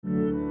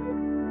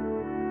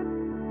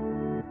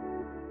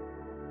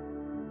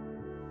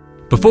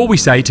Before we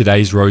say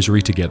today's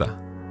rosary together,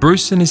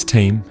 Bruce and his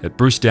team at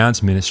Bruce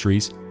Downs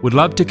Ministries would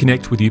love to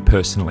connect with you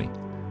personally.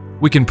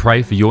 We can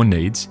pray for your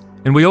needs,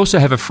 and we also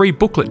have a free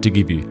booklet to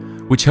give you,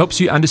 which helps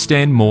you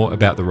understand more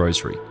about the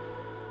rosary.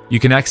 You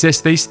can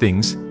access these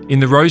things in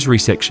the rosary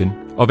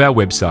section of our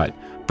website,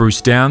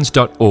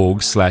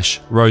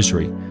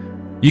 brucedowns.org/rosary.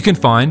 You can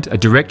find a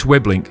direct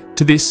web link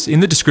to this in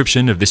the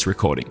description of this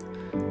recording.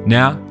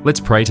 Now, let's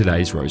pray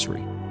today's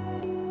rosary.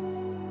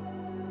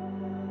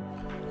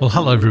 Well,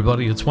 hello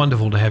everybody. It's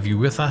wonderful to have you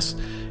with us.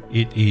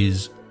 It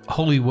is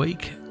Holy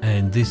Week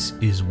and this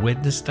is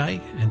Wednesday,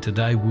 and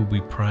today we'll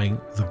be praying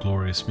the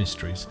Glorious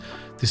Mysteries.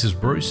 This is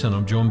Bruce and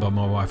I'm joined by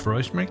my wife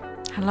Rosemary.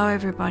 Hello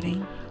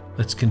everybody.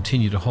 Let's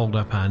continue to hold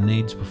up our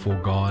needs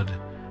before God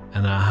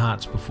and our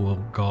hearts before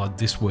God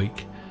this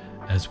week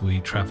as we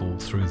travel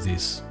through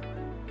this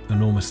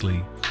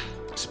enormously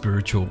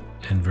spiritual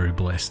and very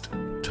blessed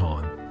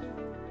time.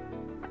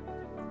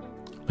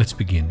 Let's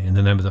begin. In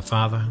the name of the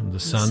Father, and the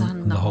Son,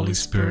 and the Holy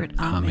Spirit.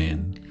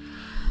 Amen.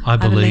 I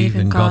believe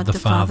in God the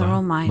Father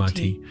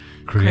Almighty,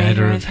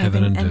 Creator of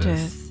heaven and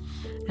earth,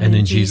 and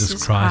in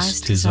Jesus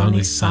Christ, His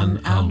only Son,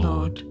 our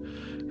Lord,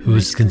 who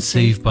was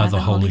conceived by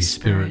the Holy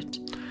Spirit,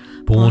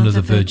 born of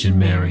the Virgin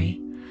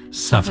Mary,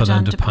 suffered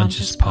under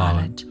Pontius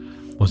Pilate,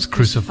 was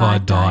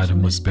crucified, died,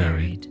 and was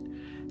buried.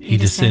 He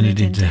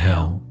descended into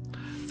hell.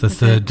 The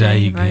third day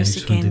He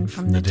rose again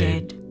from the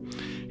dead.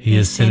 He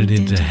ascended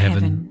into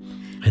heaven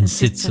and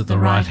sits at the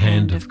right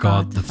hand of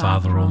God the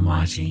Father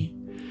Almighty.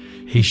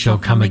 He shall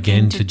come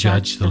again to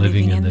judge the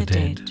living and the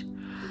dead.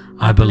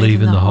 I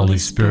believe in the Holy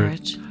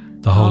Spirit,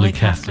 the Holy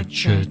Catholic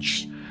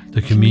Church,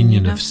 the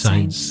communion of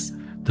saints,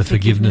 the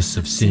forgiveness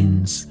of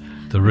sins,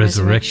 the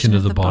resurrection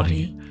of the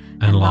body,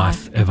 and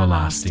life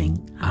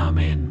everlasting.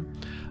 Amen.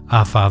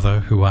 Our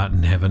Father, who art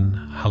in heaven,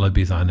 hallowed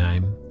be thy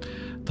name.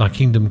 Thy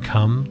kingdom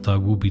come, thy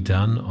will be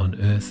done on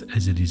earth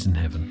as it is in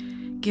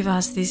heaven. Give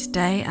us this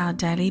day our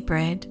daily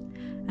bread,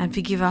 and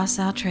forgive us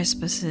our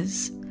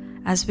trespasses,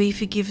 as we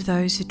forgive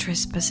those who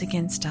trespass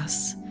against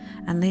us.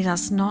 And lead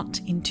us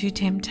not into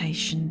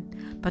temptation,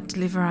 but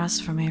deliver us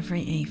from every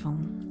evil.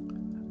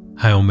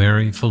 Hail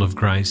Mary, full of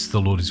grace,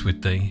 the Lord is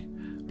with thee.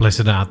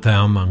 Blessed art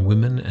thou among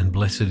women, and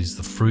blessed is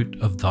the fruit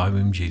of thy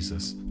womb,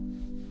 Jesus.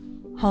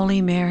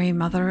 Holy Mary,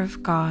 Mother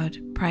of God,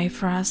 pray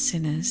for us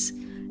sinners,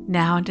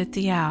 now and at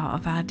the hour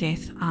of our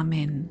death.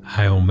 Amen.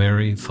 Hail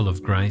Mary, full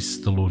of grace,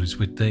 the Lord is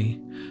with thee.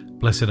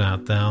 Blessed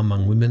art thou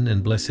among women,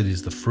 and blessed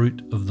is the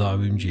fruit of thy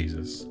womb,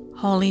 Jesus.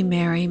 Holy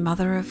Mary,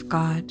 Mother of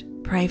God,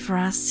 pray for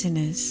us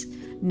sinners,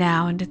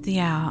 now and at the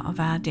hour of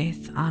our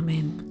death.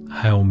 Amen.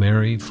 Hail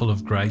Mary, full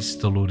of grace,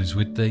 the Lord is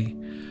with thee.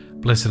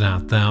 Blessed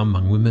art thou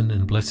among women,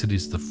 and blessed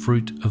is the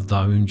fruit of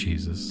thy womb,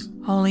 Jesus.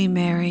 Holy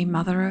Mary,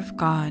 Mother of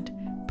God,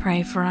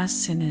 pray for us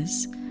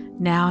sinners,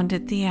 now and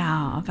at the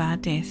hour of our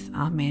death.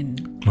 Amen.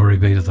 Glory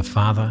be to the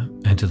Father,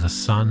 and to the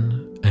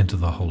Son, and to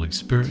the Holy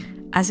Spirit.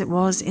 As it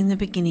was in the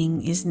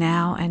beginning, is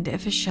now, and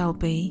ever shall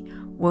be,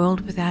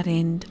 world without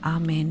end.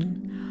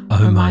 Amen.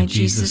 O my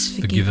Jesus,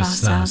 forgive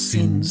us our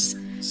sins,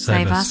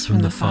 save us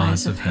from the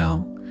fires of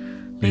hell.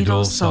 Lead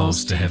all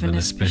souls to heaven,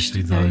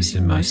 especially those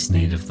in most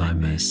need of thy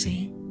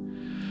mercy.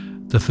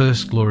 The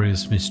first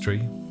glorious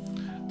mystery,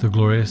 the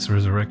glorious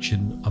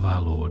resurrection of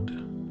our Lord.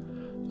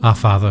 Our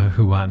Father,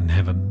 who art in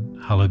heaven,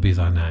 hallowed be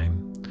thy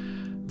name.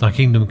 Thy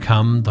kingdom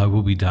come, thy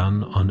will be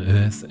done on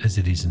earth as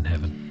it is in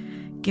heaven.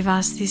 Give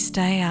us this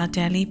day our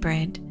daily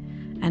bread,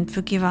 and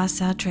forgive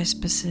us our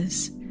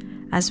trespasses,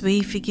 as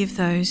we forgive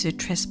those who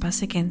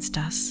trespass against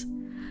us.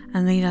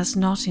 And lead us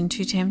not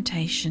into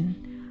temptation,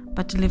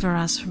 but deliver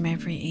us from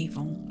every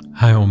evil.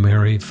 Hail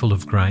Mary, full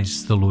of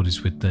grace, the Lord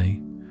is with thee.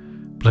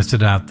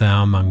 Blessed art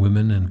thou among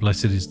women, and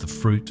blessed is the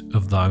fruit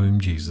of thy womb,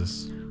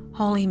 Jesus.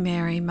 Holy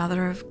Mary,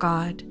 Mother of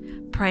God,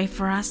 pray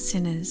for us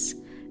sinners,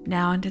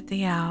 now and at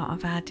the hour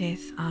of our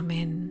death.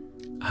 Amen.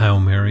 Hail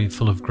Mary,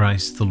 full of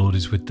grace, the Lord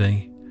is with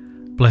thee.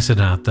 Blessed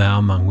art thou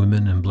among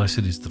women, and blessed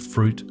is the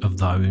fruit of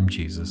thy womb,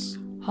 Jesus.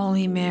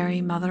 Holy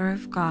Mary, Mother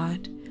of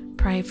God,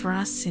 pray for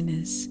us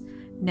sinners,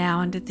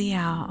 now and at the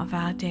hour of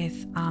our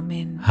death.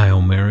 Amen.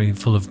 Hail Mary,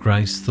 full of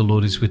grace, the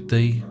Lord is with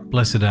thee.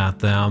 Blessed art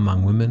thou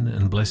among women,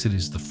 and blessed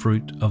is the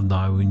fruit of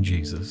thy womb,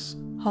 Jesus.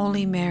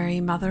 Holy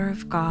Mary, Mother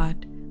of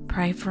God,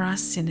 pray for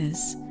us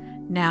sinners,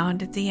 now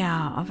and at the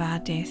hour of our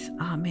death.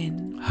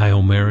 Amen.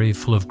 Hail Mary,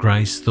 full of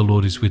grace, the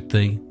Lord is with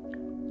thee.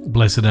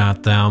 Blessed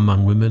art thou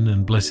among women,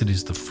 and blessed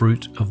is the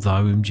fruit of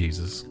thy womb,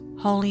 Jesus.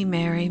 Holy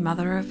Mary,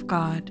 Mother of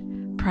God,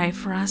 pray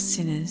for us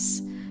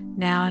sinners,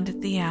 now and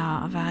at the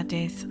hour of our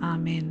death.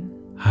 Amen.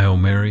 Hail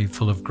Mary,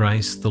 full of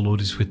grace, the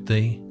Lord is with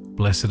thee.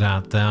 Blessed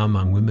art thou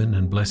among women,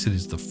 and blessed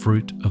is the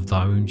fruit of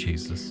thy womb,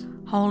 Jesus.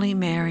 Holy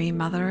Mary,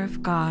 Mother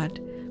of God,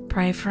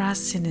 pray for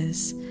us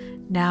sinners,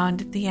 now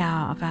and at the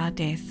hour of our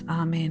death.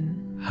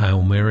 Amen.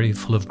 Hail Mary,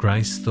 full of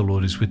grace, the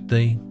Lord is with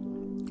thee.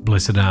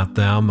 Blessed art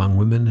thou among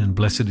women, and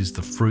blessed is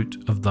the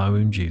fruit of thy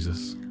womb,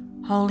 Jesus.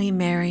 Holy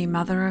Mary,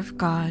 Mother of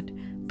God,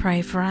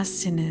 pray for us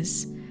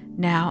sinners,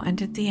 now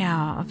and at the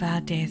hour of our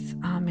death.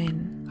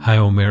 Amen.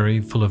 Hail Mary,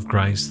 full of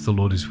grace, the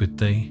Lord is with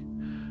thee.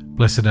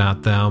 Blessed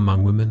art thou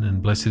among women,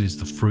 and blessed is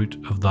the fruit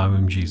of thy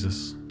womb,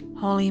 Jesus.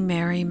 Holy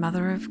Mary,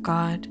 Mother of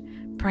God,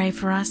 pray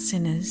for us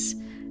sinners,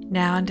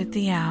 now and at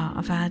the hour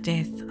of our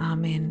death.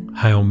 Amen.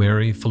 Hail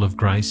Mary, full of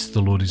grace,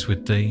 the Lord is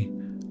with thee.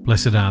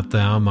 Blessed art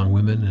thou among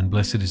women, and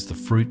blessed is the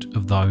fruit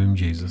of thy womb,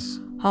 Jesus.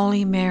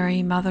 Holy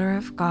Mary, Mother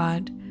of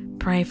God,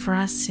 pray for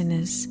us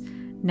sinners,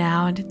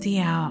 now and at the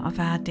hour of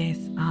our death.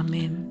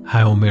 Amen.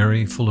 Hail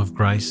Mary, full of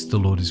grace, the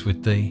Lord is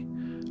with thee.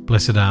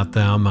 Blessed art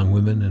thou among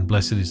women, and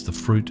blessed is the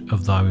fruit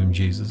of thy womb,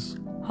 Jesus.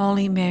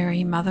 Holy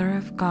Mary, Mother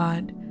of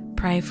God,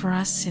 pray for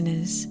us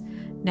sinners,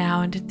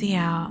 now and at the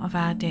hour of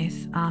our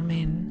death.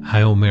 Amen.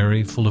 Hail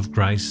Mary, full of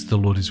grace, the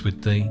Lord is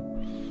with thee.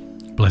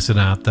 Blessed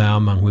art thou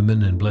among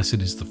women, and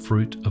blessed is the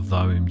fruit of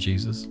thy womb,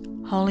 Jesus.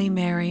 Holy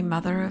Mary,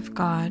 Mother of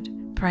God,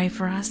 pray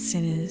for us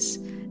sinners,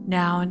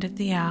 now and at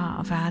the hour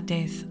of our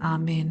death.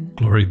 Amen.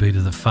 Glory be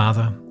to the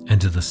Father,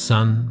 and to the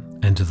Son,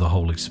 and to the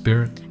Holy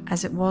Spirit.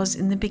 As it was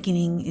in the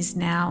beginning, is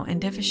now,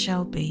 and ever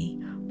shall be,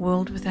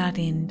 world without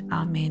end.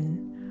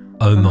 Amen.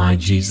 O my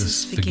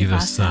Jesus, forgive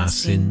us our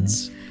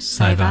sins,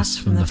 save us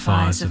from the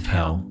fires of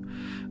hell.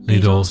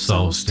 Lead all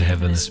souls to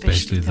heaven,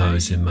 especially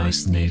those in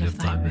most need of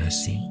thy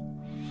mercy.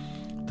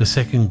 The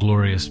second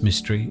glorious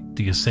mystery,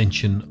 the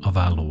Ascension of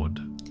our Lord.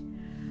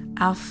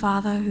 Our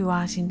Father, who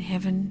art in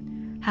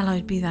heaven,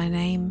 hallowed be thy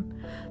name.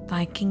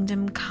 Thy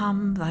kingdom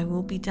come, thy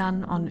will be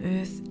done on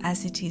earth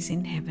as it is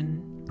in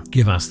heaven.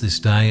 Give us this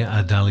day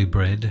our daily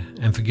bread,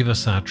 and forgive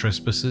us our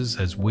trespasses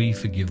as we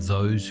forgive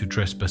those who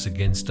trespass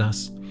against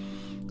us.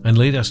 And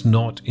lead us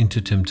not into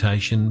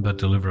temptation, but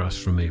deliver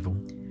us from evil.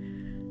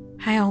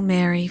 Hail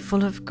Mary,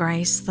 full of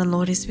grace, the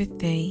Lord is with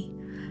thee.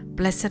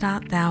 Blessed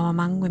art thou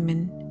among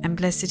women, and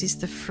blessed is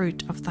the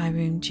fruit of thy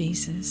womb,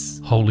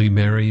 Jesus. Holy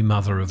Mary,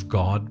 Mother of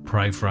God,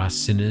 pray for us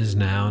sinners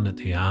now and at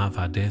the hour of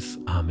our death.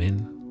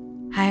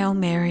 Amen. Hail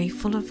Mary,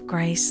 full of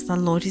grace, the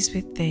Lord is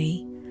with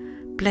thee.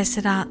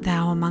 Blessed art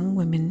thou among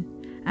women,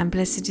 and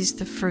blessed is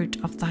the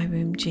fruit of thy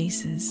womb,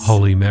 Jesus.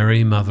 Holy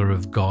Mary, Mother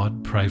of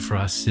God, pray for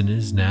us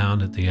sinners now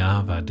and at the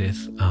hour of our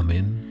death.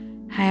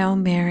 Amen. Hail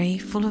Mary,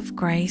 full of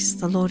grace,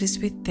 the Lord is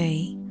with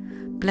thee.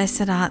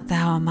 Blessed art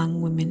thou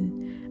among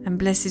women, and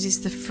blessed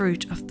is the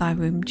fruit of thy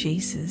womb,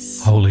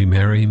 Jesus. Holy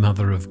Mary,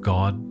 Mother of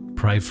God,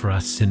 pray for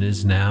us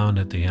sinners now and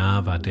at the hour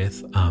of our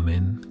death.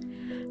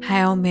 Amen.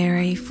 Hail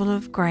Mary, full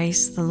of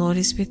grace, the Lord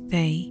is with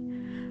thee.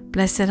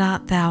 Blessed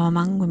art thou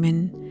among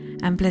women,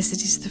 and blessed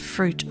is the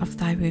fruit of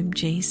thy womb,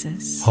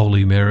 Jesus.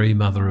 Holy Mary,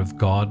 Mother of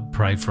God,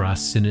 pray for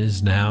us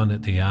sinners now and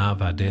at the hour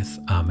of our death.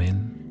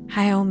 Amen.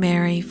 Hail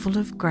Mary, full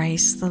of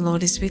grace, the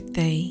Lord is with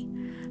thee.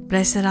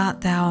 Blessed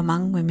art thou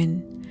among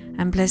women,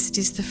 and blessed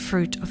is the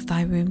fruit of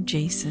thy womb,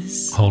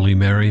 Jesus. Holy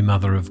Mary,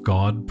 Mother of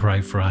God,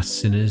 pray for us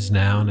sinners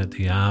now and at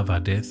the hour of our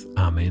death.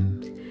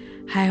 Amen.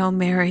 Hail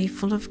Mary,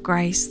 full of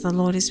grace, the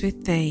Lord is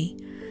with thee.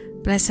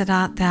 Blessed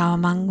art thou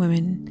among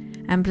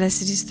women, and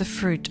blessed is the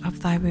fruit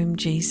of thy womb,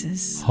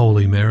 Jesus.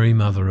 Holy Mary,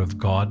 Mother of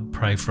God,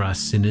 pray for us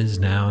sinners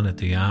now and at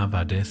the hour of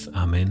our death.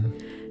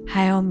 Amen.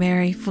 Hail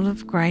Mary, full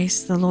of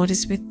grace, the Lord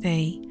is with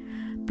thee.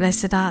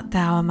 Blessed art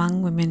thou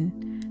among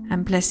women,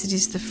 and blessed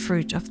is the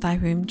fruit of thy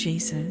womb,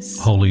 Jesus.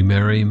 Holy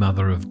Mary,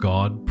 Mother of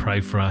God,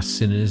 pray for us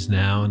sinners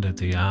now and at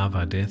the hour of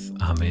our death.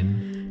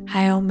 Amen.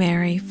 Hail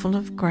Mary, full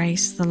of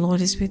grace, the Lord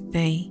is with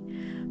thee.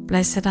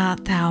 Blessed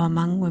art thou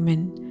among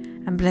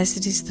women, and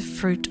blessed is the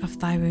fruit of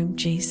thy womb,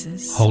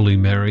 Jesus. Holy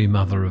Mary,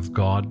 Mother of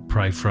God,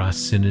 pray for us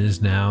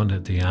sinners now and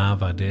at the hour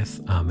of our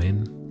death.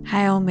 Amen.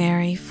 Hail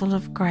Mary, full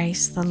of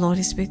grace, the Lord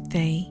is with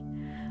thee.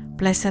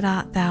 Blessed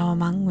art thou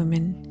among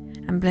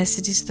women, and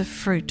blessed is the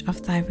fruit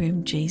of thy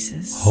womb,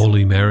 Jesus.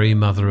 Holy Mary,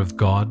 Mother of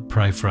God,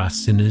 pray for us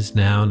sinners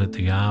now and at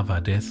the hour of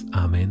our death.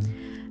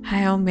 Amen.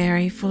 Hail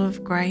Mary, full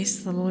of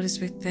grace, the Lord is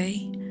with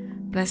thee.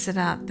 Blessed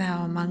art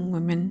thou among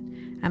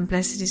women, and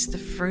blessed is the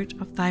fruit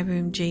of thy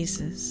womb,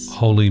 Jesus.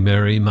 Holy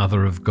Mary,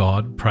 Mother of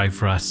God, pray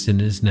for us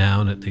sinners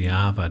now and at the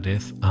hour of our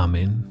death.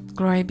 Amen.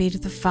 Glory be to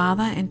the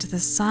Father, and to the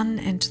Son,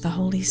 and to the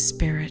Holy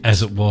Spirit.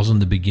 As it was in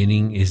the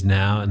beginning, is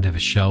now, and ever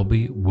shall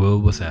be,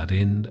 world without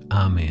end.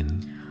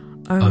 Amen.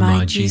 O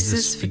my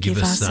Jesus, forgive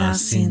us our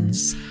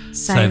sins,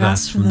 save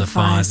us from the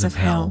fires of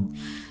hell.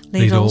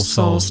 Lead all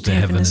souls to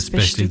heaven,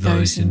 especially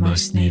those in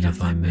most need of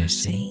thy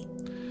mercy.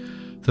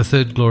 The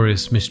third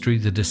glorious mystery,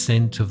 the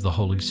descent of the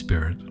Holy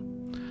Spirit.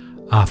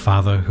 Our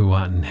Father, who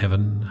art in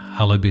heaven,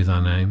 hallowed be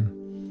thy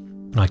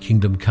name. Thy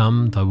kingdom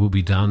come, thy will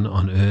be done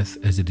on earth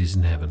as it is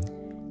in heaven.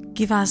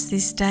 Give us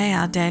this day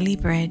our daily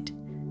bread,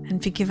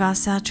 and forgive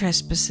us our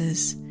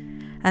trespasses,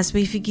 as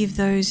we forgive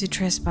those who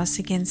trespass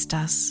against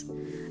us.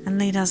 And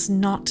lead us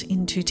not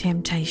into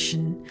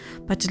temptation,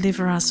 but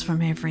deliver us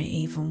from every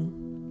evil.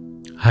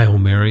 Hail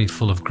Mary,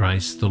 full of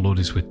grace, the Lord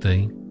is with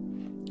thee.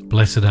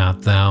 Blessed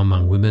art thou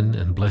among women,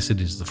 and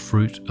blessed is the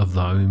fruit of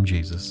thy womb,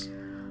 Jesus.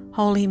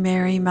 Holy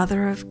Mary,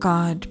 Mother of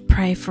God,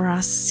 pray for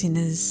us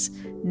sinners,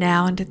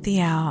 now and at the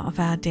hour of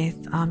our death.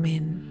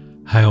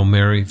 Amen. Hail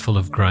Mary, full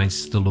of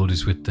grace, the Lord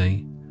is with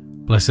thee.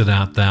 Blessed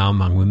art thou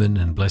among women,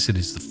 and blessed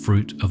is the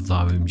fruit of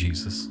thy womb,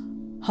 Jesus.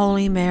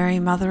 Holy Mary,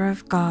 Mother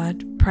of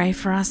God, pray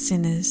for us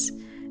sinners,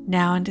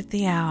 now and at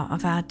the hour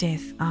of our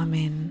death.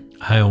 Amen.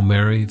 Hail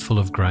Mary, full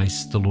of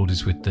grace, the Lord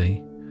is with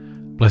thee.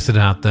 Blessed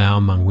art thou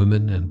among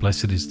women, and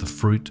blessed is the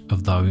fruit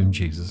of thy womb,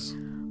 Jesus.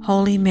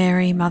 Holy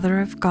Mary,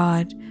 Mother of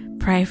God,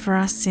 pray for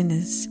us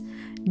sinners,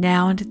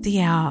 now and at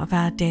the hour of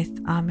our death.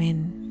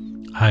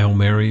 Amen. Hail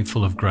Mary,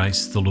 full of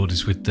grace, the Lord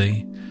is with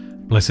thee.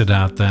 Blessed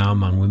art thou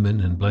among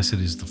women, and blessed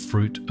is the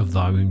fruit of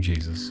thy womb,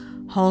 Jesus.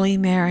 Holy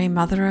Mary,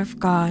 Mother of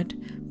God,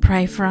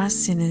 pray for us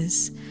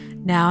sinners,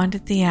 now and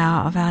at the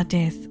hour of our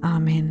death.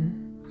 Amen.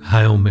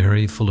 Hail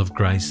Mary, full of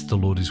grace, the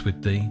Lord is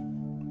with thee.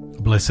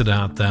 Blessed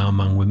art thou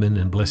among women,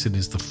 and blessed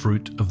is the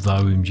fruit of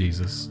thy womb,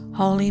 Jesus.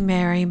 Holy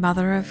Mary,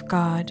 Mother of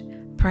God,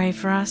 pray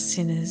for us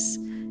sinners,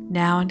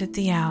 now and at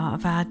the hour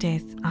of our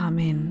death.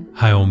 Amen.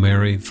 Hail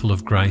Mary, full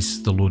of grace,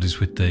 the Lord is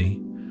with thee.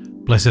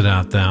 Blessed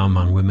art thou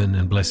among women,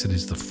 and blessed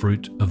is the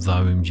fruit of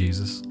thy womb,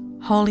 Jesus.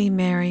 Holy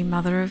Mary,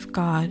 Mother of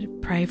God,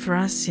 pray for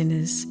us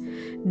sinners,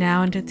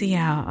 now and at the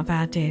hour of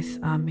our death.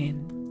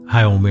 Amen.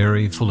 Hail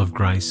Mary, full of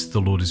grace,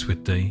 the Lord is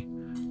with thee.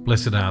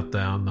 Blessed art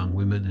thou among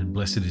women, and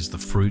blessed is the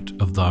fruit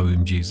of thy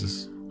womb,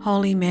 Jesus.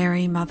 Holy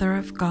Mary, Mother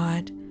of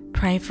God,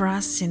 pray for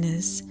us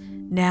sinners,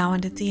 now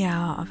and at the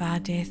hour of our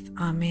death.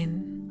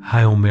 Amen.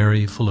 Hail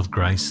Mary, full of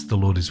grace, the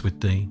Lord is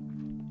with thee.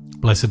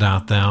 Blessed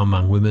art thou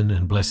among women,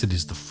 and blessed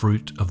is the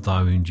fruit of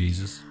thy womb,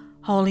 Jesus.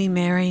 Holy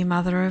Mary,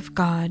 Mother of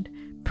God,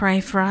 pray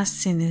for us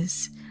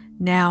sinners,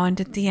 now and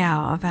at the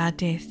hour of our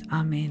death.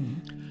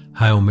 Amen.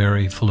 Hail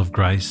Mary, full of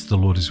grace, the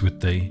Lord is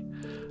with thee.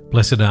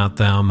 Blessed art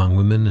thou among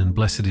women, and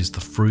blessed is the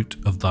fruit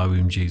of thy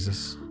womb,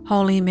 Jesus.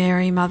 Holy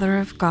Mary, Mother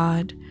of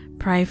God,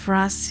 pray for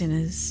us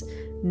sinners,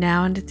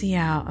 now and at the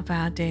hour of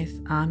our death.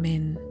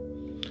 Amen.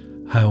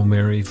 Hail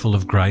Mary, full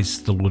of grace,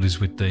 the Lord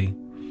is with thee.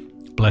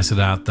 Blessed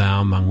art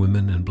thou among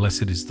women, and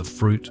blessed is the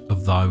fruit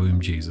of thy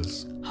womb,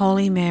 Jesus.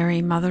 Holy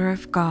Mary, Mother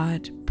of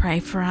God, pray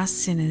for us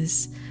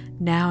sinners,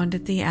 now and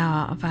at the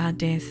hour of our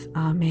death.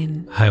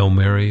 Amen. Hail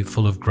Mary,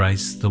 full of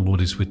grace, the Lord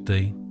is with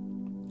thee.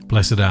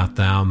 Blessed art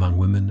thou among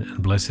women,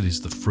 and blessed is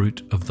the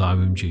fruit of thy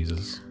womb,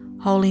 Jesus.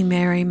 Holy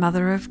Mary,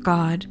 Mother of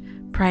God,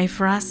 pray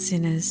for us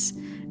sinners,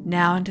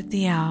 now and at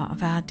the hour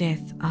of our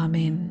death.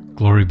 Amen.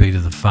 Glory be to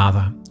the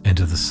Father, and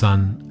to the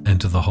Son,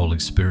 and to the Holy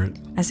Spirit.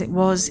 As it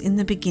was in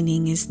the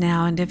beginning, is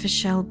now, and ever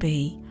shall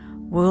be,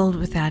 world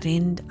without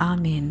end.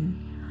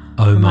 Amen.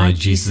 O my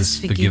Jesus,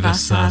 forgive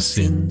us our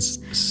sins,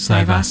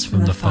 save us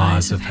from the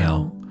fires of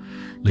hell.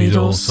 Lead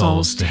all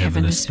souls to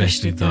heaven,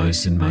 especially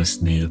those in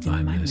most need of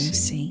thy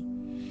mercy.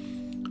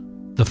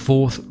 The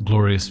fourth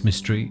glorious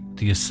mystery,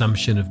 the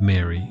Assumption of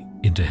Mary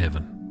into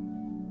heaven.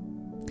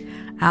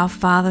 Our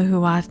Father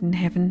who art in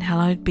heaven,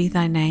 hallowed be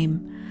thy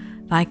name.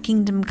 Thy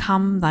kingdom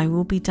come, thy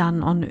will be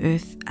done on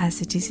earth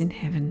as it is in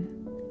heaven.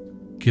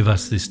 Give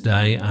us this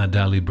day our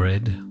daily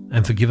bread,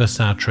 and forgive us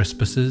our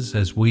trespasses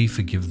as we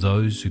forgive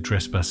those who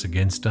trespass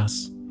against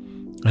us.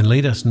 And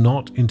lead us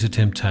not into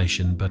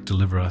temptation, but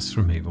deliver us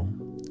from evil.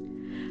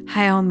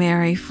 Hail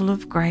Mary, full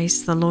of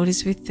grace, the Lord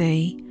is with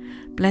thee.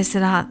 Blessed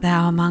art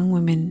thou among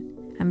women,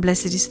 and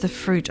blessed is the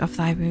fruit of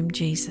thy womb,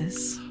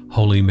 Jesus.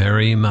 Holy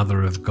Mary,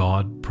 Mother of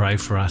God, pray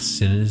for us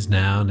sinners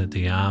now and at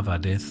the hour of our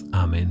death.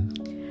 Amen.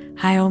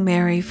 Hail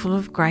Mary, full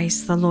of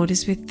grace, the Lord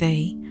is with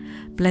thee.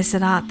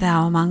 Blessed art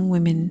thou among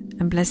women,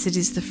 and blessed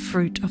is the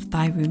fruit of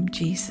thy womb,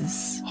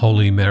 Jesus.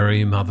 Holy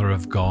Mary, Mother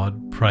of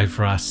God, pray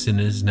for us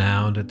sinners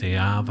now and at the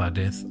hour of our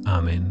death.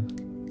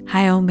 Amen.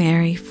 Hail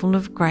Mary, full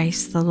of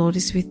grace, the Lord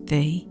is with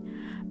thee.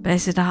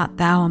 Blessed art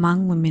thou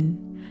among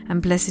women,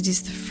 and blessed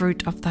is the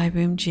fruit of thy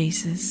womb,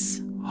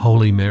 Jesus.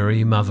 Holy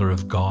Mary, Mother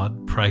of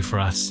God, pray for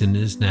us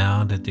sinners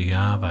now and at the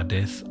hour of our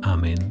death.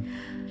 Amen.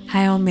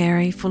 Hail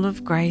Mary, full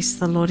of grace,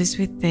 the Lord is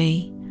with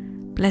thee.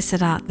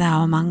 Blessed art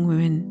thou among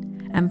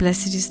women, and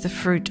blessed is the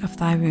fruit of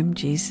thy womb,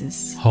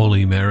 Jesus.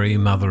 Holy Mary,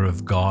 Mother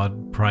of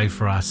God, pray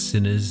for us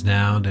sinners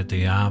now and at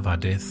the hour of our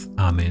death.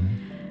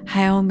 Amen.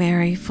 Hail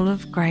Mary, full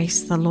of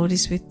grace, the Lord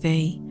is with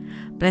thee.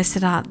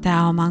 Blessed art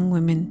thou among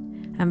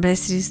women, and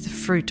blessed is the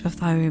fruit of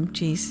thy womb,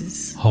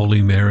 Jesus.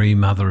 Holy Mary,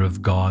 Mother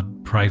of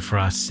God, pray for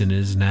us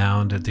sinners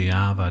now and at the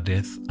hour of our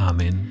death.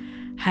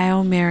 Amen.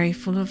 Hail Mary,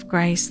 full of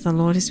grace, the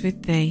Lord is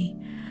with thee.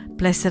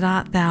 Blessed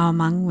art thou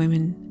among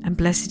women, and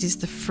blessed is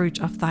the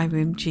fruit of thy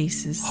womb,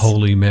 Jesus.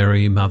 Holy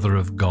Mary, Mother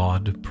of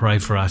God, pray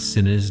for us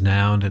sinners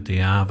now and at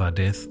the hour of our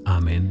death.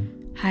 Amen.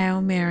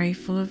 Hail Mary,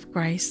 full of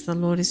grace, the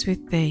Lord is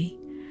with thee.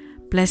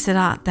 Blessed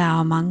art thou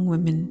among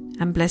women,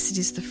 and blessed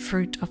is the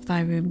fruit of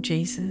thy womb,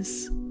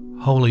 Jesus.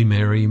 Holy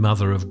Mary,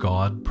 Mother of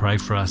God, pray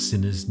for us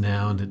sinners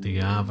now and at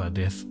the hour of our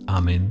death.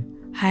 Amen.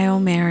 Hail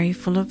Mary,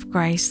 full of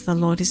grace, the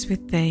Lord is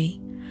with thee.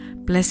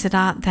 Blessed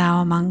art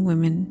thou among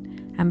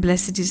women, and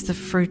blessed is the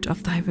fruit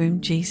of thy womb,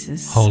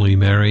 Jesus. Holy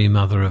Mary,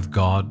 Mother of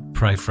God,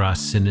 pray for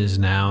us sinners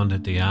now and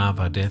at the hour of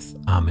our death.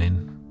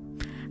 Amen.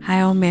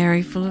 Hail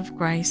Mary, full of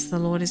grace, the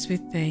Lord is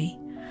with thee.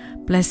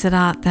 Blessed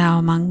art thou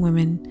among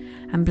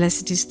women, and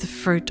blessed is the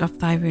fruit of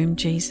thy womb,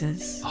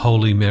 Jesus.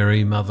 Holy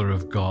Mary, Mother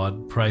of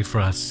God, pray for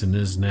us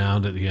sinners now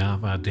and at the hour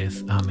of our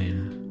death.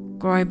 Amen.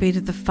 Glory be to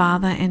the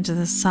Father, and to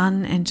the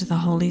Son, and to the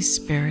Holy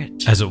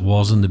Spirit. As it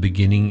was in the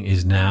beginning,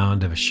 is now,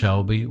 and ever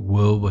shall be,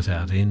 world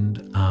without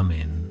end.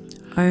 Amen.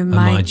 O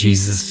my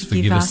Jesus,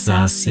 forgive us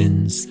our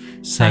sins,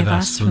 save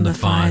us from the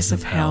fires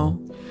of hell.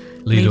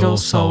 Lead all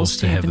souls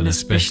to heaven,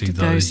 especially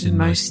those in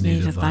most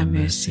need of thy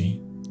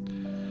mercy.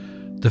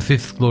 The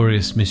fifth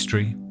glorious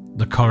mystery,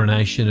 the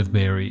coronation of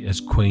Mary as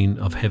Queen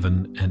of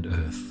heaven and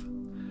earth.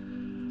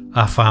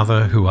 Our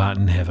Father, who art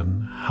in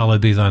heaven,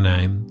 hallowed be thy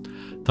name.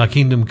 Thy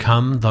kingdom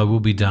come, thy will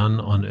be done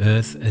on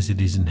earth as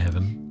it is in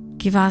heaven.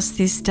 Give us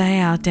this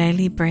day our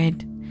daily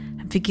bread,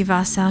 and forgive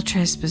us our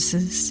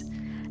trespasses,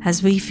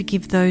 as we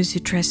forgive those who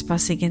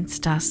trespass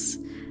against us.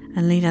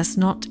 And lead us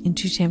not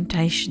into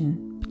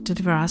temptation, but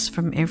deliver us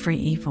from every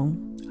evil.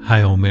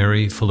 Hail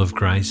Mary, full of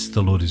grace,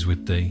 the Lord is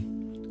with thee.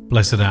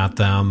 Blessed art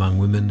thou among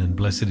women, and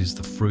blessed is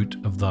the fruit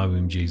of thy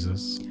womb,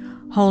 Jesus.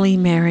 Holy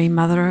Mary,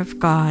 Mother of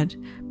God,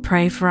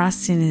 pray for us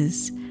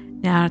sinners,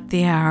 now at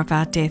the hour of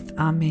our death.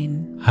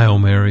 Amen. Hail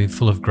Mary,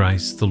 full of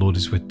grace, the Lord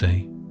is with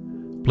thee.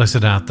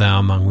 Blessed art thou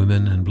among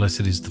women, and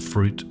blessed is the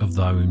fruit of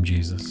thy womb,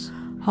 Jesus.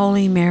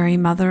 Holy Mary,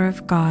 Mother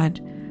of God,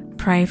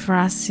 pray for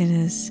us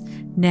sinners,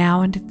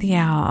 now and at the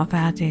hour of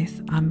our death.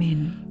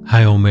 Amen.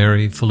 Hail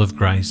Mary, full of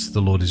grace,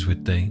 the Lord is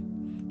with thee.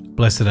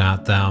 Blessed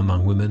art thou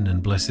among women,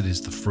 and blessed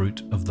is the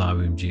fruit of thy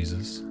womb,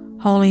 Jesus.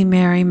 Holy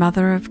Mary,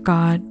 Mother of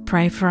God,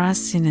 pray for us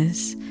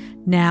sinners,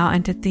 now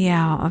and at the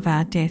hour of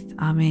our death.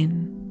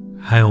 Amen.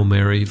 Hail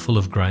Mary, full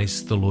of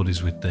grace, the Lord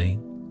is with thee.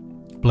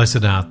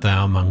 Blessed art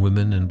thou among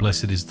women, and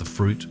blessed is the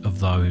fruit of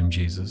thy womb,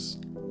 Jesus.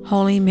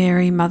 Holy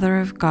Mary, Mother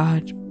of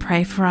God,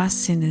 pray for us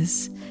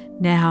sinners,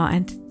 now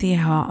and at the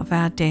hour of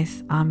our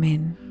death.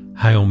 Amen.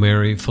 Hail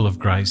Mary, full of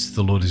grace,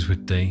 the Lord is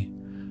with thee.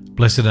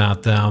 Blessed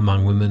art thou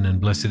among women, and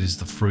blessed is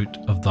the fruit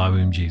of thy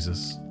womb,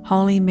 Jesus.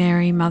 Holy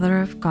Mary, Mother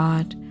of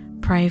God,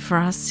 pray for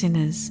us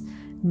sinners,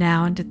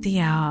 now and at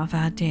the hour of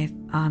our death.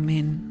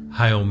 Amen.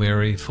 Hail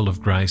Mary, full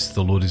of grace,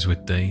 the Lord is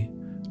with thee.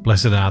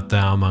 Blessed art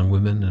thou among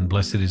women, and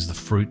blessed is the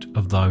fruit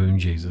of thy womb,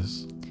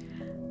 Jesus.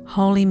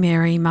 Holy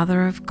Mary,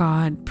 Mother of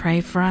God,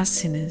 pray for us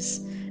sinners,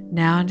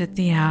 now and at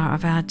the hour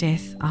of our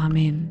death.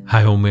 Amen.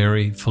 Hail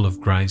Mary, full of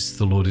grace,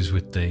 the Lord is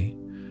with thee.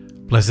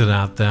 Blessed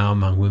art thou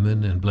among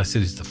women, and blessed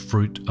is the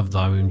fruit of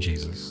thy womb,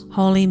 Jesus.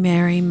 Holy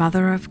Mary,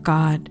 Mother of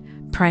God,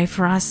 pray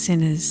for us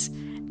sinners,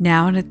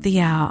 now and at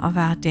the hour of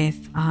our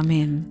death.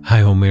 Amen.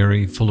 Hail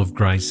Mary, full of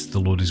grace, the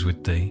Lord is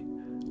with thee.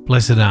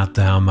 Blessed art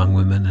thou among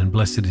women, and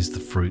blessed is the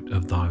fruit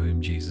of thy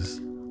womb, Jesus.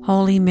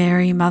 Holy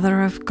Mary,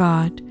 Mother of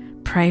God,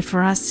 pray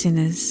for us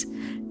sinners,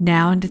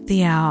 now and at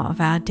the hour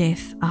of our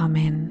death.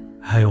 Amen.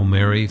 Hail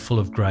Mary, full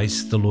of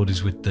grace, the Lord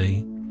is with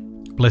thee.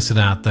 Blessed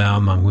art thou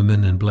among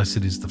women, and blessed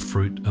is the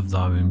fruit of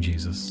thy womb,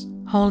 Jesus.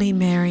 Holy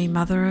Mary,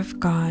 Mother of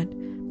God,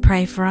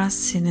 pray for us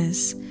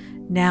sinners,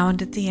 now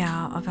and at the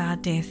hour of our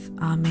death.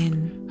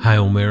 Amen.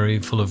 Hail Mary,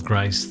 full of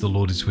grace, the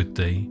Lord is with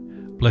thee.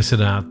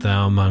 Blessed art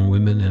thou among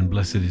women, and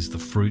blessed is the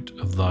fruit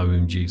of thy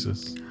womb,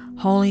 Jesus.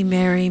 Holy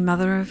Mary,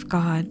 Mother of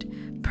God,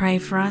 pray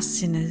for us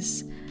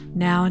sinners,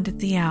 now and at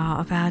the hour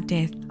of our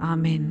death.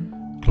 Amen.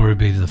 Glory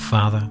be to the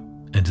Father,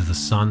 and to the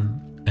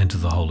Son, and to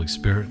the Holy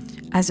Spirit.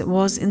 As it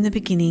was in the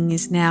beginning,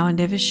 is now,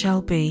 and ever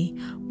shall be,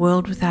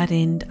 world without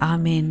end.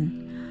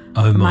 Amen.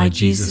 O my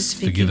Jesus,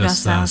 forgive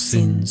us our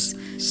sins,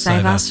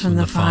 save us from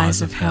the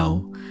fires of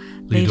hell.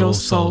 Lead all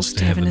souls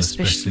to heaven,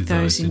 especially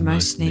those in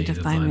most need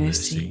of thy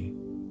mercy.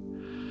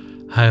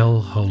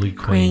 Hail, Holy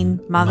Queen,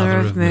 Mother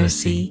of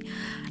mercy,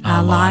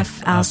 our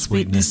life, our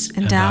sweetness,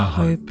 and our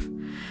hope.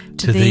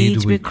 To thee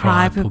do we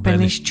cry, poor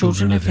banished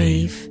children of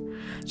Eve.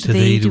 To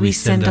thee do we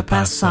send up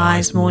our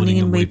sighs, mourning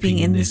and weeping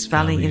in this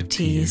valley of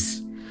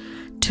tears.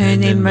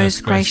 Turn then,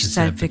 most gracious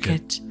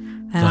Advocate,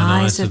 thine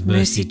eyes of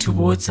mercy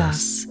towards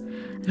us,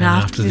 and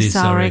after this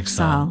our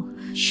exile,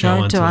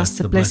 show unto us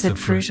the blessed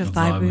fruit of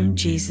thy womb,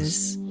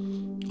 Jesus.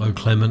 O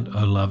clement,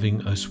 O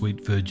loving, O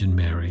sweet Virgin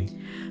Mary,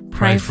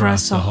 pray for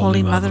us, O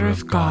Holy Mother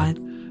of God,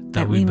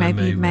 that we may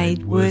be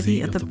made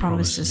worthy of the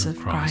promises of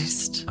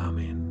Christ.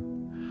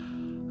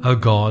 Amen. O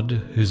God,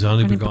 whose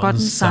only begotten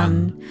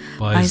Son,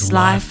 by his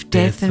life,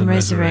 death, and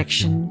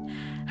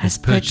resurrection, has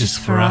purchased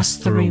for us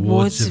the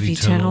rewards of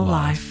eternal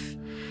life,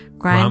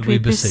 grant, we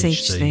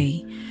beseech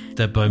thee,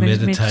 that by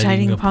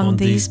meditating upon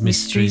these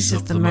mysteries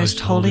of the most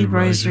holy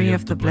rosary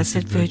of the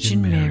Blessed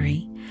Virgin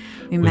Mary,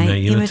 we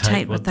may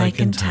imitate what they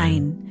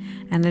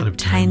contain and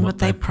obtain what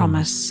they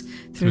promise,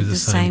 through the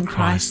same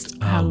Christ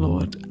our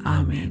Lord.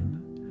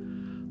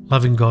 Amen.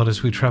 Loving God,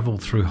 as we travel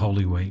through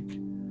Holy Week,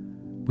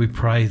 we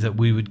pray that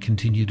we would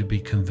continue to be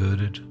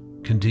converted,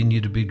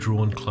 continue to be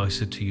drawn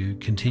closer to you,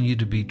 continue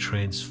to be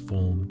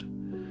transformed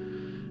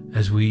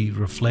as we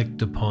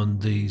reflect upon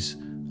these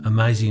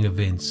amazing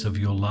events of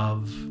your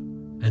love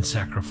and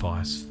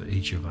sacrifice for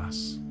each of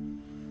us.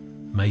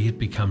 May it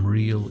become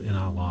real in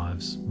our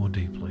lives more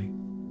deeply.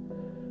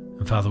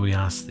 And Father, we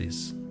ask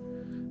this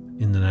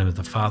in the name of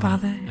the Father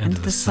and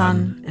of the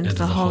Son, and of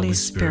the Holy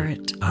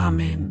Spirit.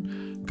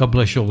 Amen. God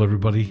bless you all,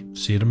 everybody.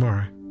 See you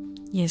tomorrow.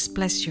 Yes,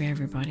 bless you,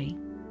 everybody.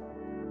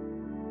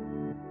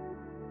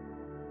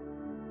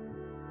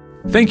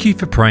 Thank you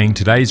for praying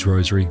today's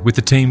rosary with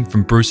the team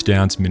from Bruce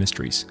Downs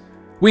Ministries.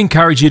 We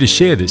encourage you to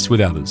share this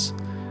with others.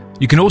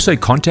 You can also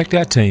contact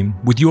our team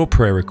with your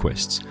prayer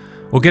requests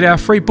or get our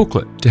free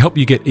booklet to help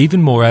you get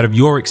even more out of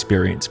your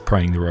experience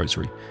praying the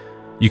rosary.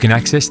 You can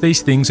access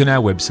these things on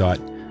our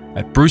website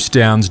at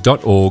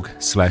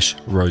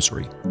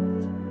brucedowns.org/rosary.